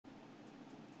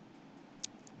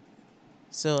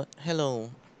So, hello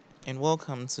and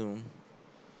welcome to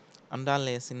another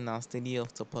lesson in our study of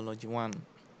Topology 1.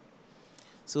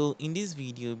 So, in this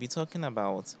video, we'll be talking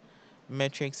about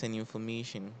metrics and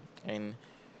information, and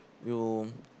we will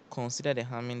consider the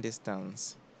Hamming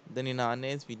distance. Then, in our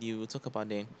next video, we'll talk about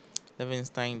the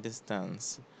Levenstein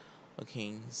distance.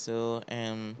 Okay, so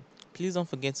please don't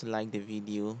forget to like the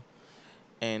video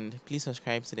and please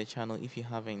subscribe to the channel if you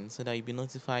haven't, so that you'll be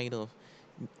notified of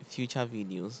future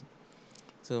videos.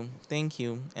 So, thank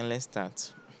you, and let's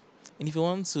start. And if you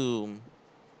want to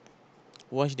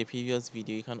watch the previous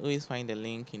video, you can always find the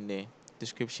link in the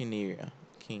description area.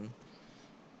 Okay,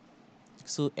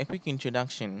 so a quick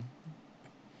introduction.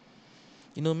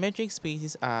 Metric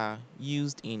spaces are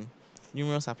used in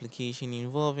numerous applications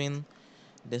involving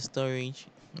the storage,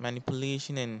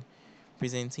 manipulation, and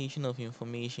presentation of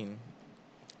information.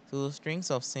 So strings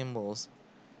of symbols,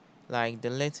 like the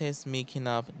letters making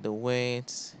up the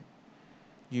words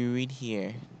you read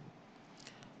here,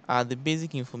 are the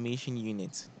basic information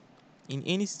unit. In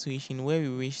any situation where we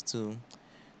wish to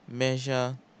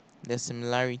measure the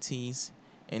similarities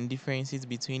and differences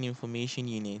between information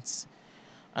units,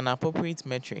 an appropriate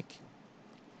metric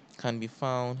can be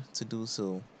found to do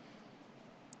so.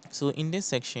 So in this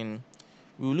section,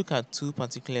 we will look at two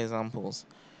particular examples.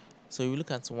 So we will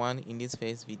look at one in this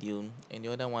first video and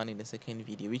the other one in the second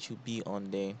video, which will be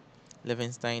on the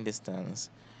Levenstein distance.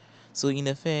 So in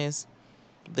the first,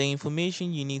 the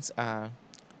information units are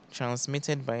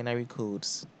transmitted binary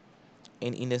codes,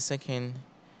 and in the second,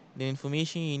 the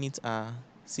information units are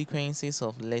sequences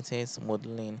of letters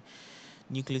modeling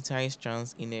nucleotide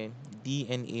strands in a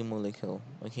DNA molecule.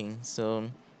 Okay, so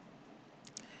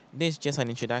this is just an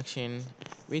introduction.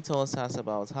 We tells us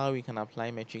about how we can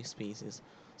apply metric spaces.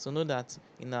 So know that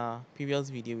in our previous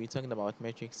video we talked about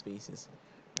metric spaces.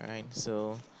 Alright,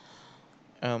 so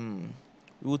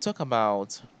we will talk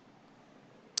about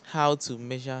how to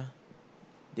measure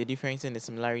the difference and the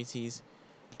similarities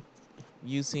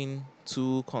using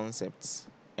two concepts,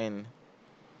 and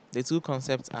the two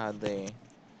concepts are the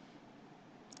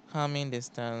Hamming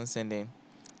distance and the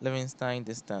Levenstein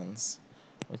distance.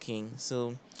 Okay,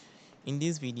 so in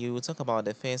this video we'll talk about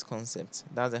the first concept,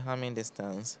 that's the Hamming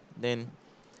distance. Then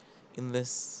in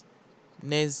this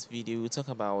next video we'll talk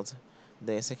about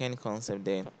the second concept,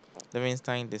 the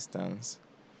Levenstein distance.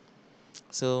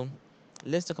 So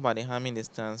let's talk about the Hamming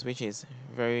distance, which is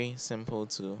very simple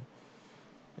to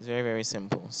it's very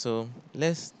simple. So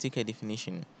let's take a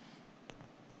definition.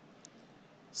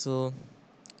 So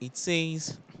it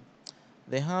says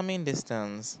the Hamming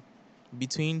distance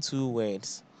between two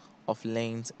words of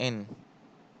length n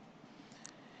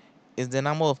is the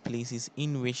number of places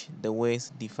in which the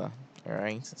words differ.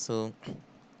 Alright, so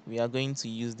we are going to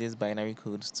use these binary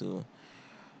codes to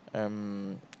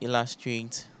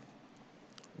illustrate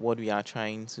what we are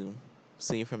trying to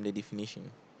say from the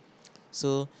definition.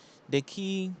 So the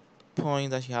key point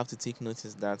that you have to take note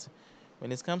is that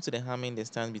when it comes to the Hamming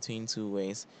distance between two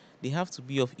words, they have to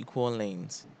be of equal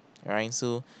length. Alright,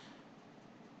 so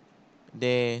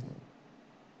the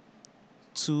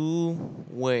two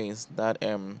words that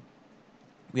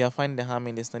we are finding the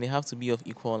Hamming distance, they have to be of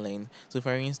equal length. So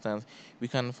for instance, we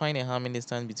can find a Hamming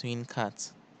distance between cat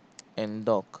and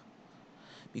dog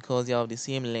because they are of the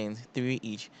same length, 3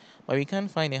 each. But we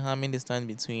can't find a Hamming distance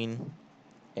between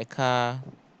a car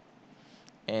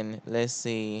and, let's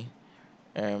say,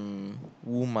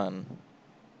 woman.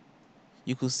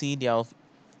 You could see they are of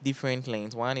different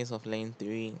lengths. One is of length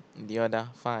 3, the other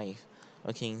 5.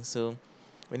 Okay, so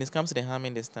when it comes to the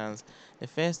Hamming distance, the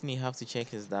first thing you have to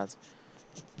check is that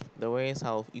the words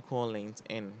are of equal length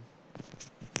n.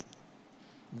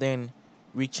 Then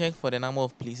we check for the number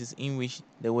of places in which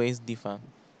the words differ,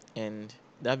 and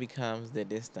that becomes the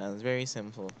distance. Very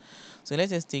simple. So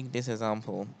let's just take this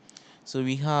example. So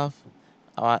we have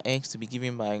our x to be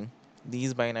given by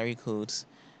these binary codes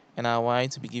and our y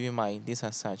to be given by this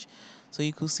as such. So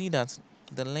you could see that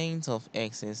the length of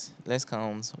x is, let's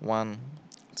count, 1,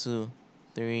 2,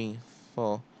 3,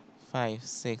 4, 5,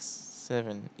 6,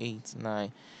 7, 8,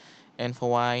 9. And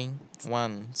for y,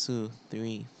 1, 2,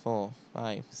 3, 4,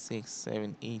 5, 6,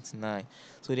 7, 8, 9.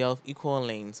 So they are of equal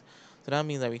length. So that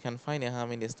means that we can find a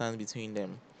Hamming distance between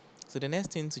them. So the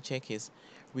next thing to check is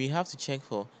we have to check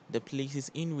for the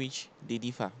places in which they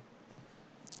differ.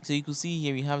 So you could see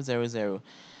here we have 0, 0.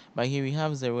 But here we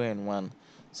have 0 and 1.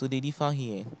 So they differ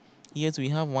here. Here too we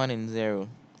have 1 and 0.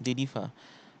 They differ.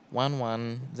 1,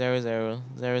 1, 0, 0,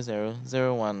 0, 0,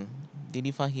 0, 1. They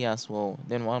differ here as well.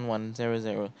 Then 1, 1, 0,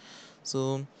 0.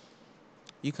 So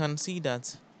you can see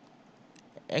that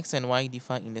x and y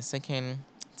differ in the second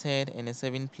third, and the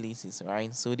seventh places,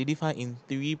 right? So they differ in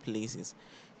 3 places.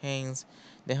 Hence,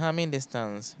 the Hamming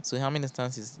distance. So Hamming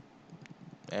distance is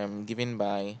given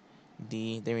by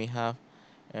D. Then we have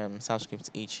subscript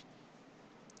H.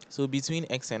 So between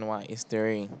X and Y is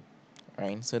 3,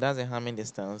 right? So that's the Hamming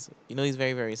distance. It's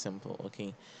very, very simple.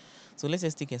 Okay. So let's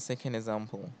just take a second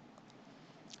example.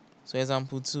 So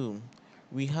example 2,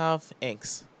 we have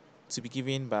X to be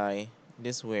given by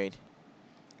this word,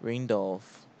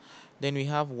 Randolph. Then we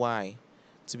have Y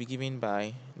to be given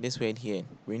by this word here,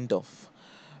 Randolph,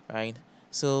 right?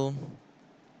 So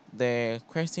the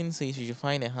question says you should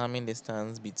find a Hamming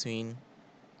distance between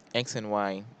X and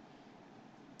Y.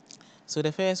 So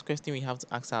the first question we have to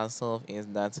ask ourselves is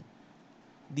that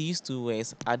these two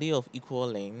words, are they of equal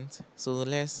length? So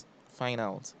let's find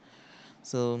out.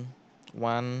 So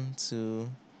 1, 2,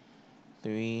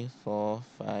 3, 4,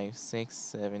 5, 6,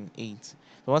 7, 8. So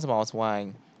what about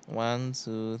Y? 1,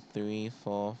 2, 3,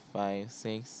 4, 5,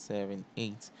 6, 7,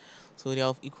 8. So they are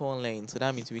of equal length. So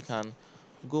that means we can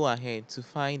go ahead to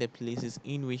find the places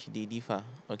in which they differ.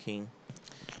 Okay.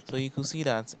 So you could see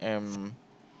that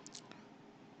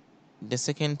the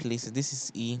second place, this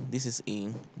is E, this is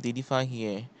A. They differ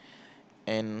here.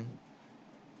 And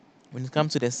when it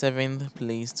comes to the seventh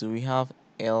place too, we have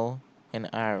L and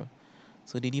R.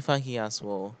 So they differ here as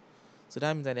well. So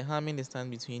that means that the Hamming distance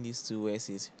between these two words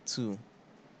is 2.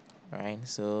 Right?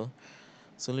 So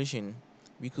solution.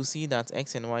 We could see that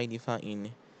X and Y differ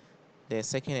in the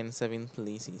second and seventh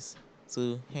places.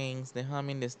 So hence the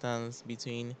Hamming distance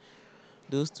between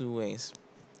those two words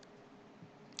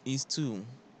is 2.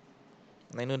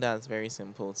 And I know that's very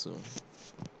simple to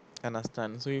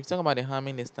understand. So we talk about the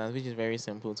Hamming distance, which is very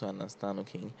simple to understand.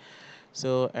 Okay.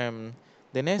 So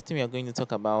the next thing we are going to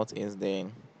talk about is the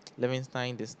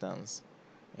Levenstein distance,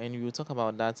 and we will talk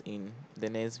about that in the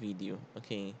next video.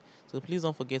 Okay, so please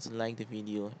don't forget to like the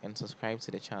video and subscribe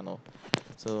to the channel.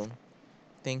 So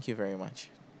thank you very much.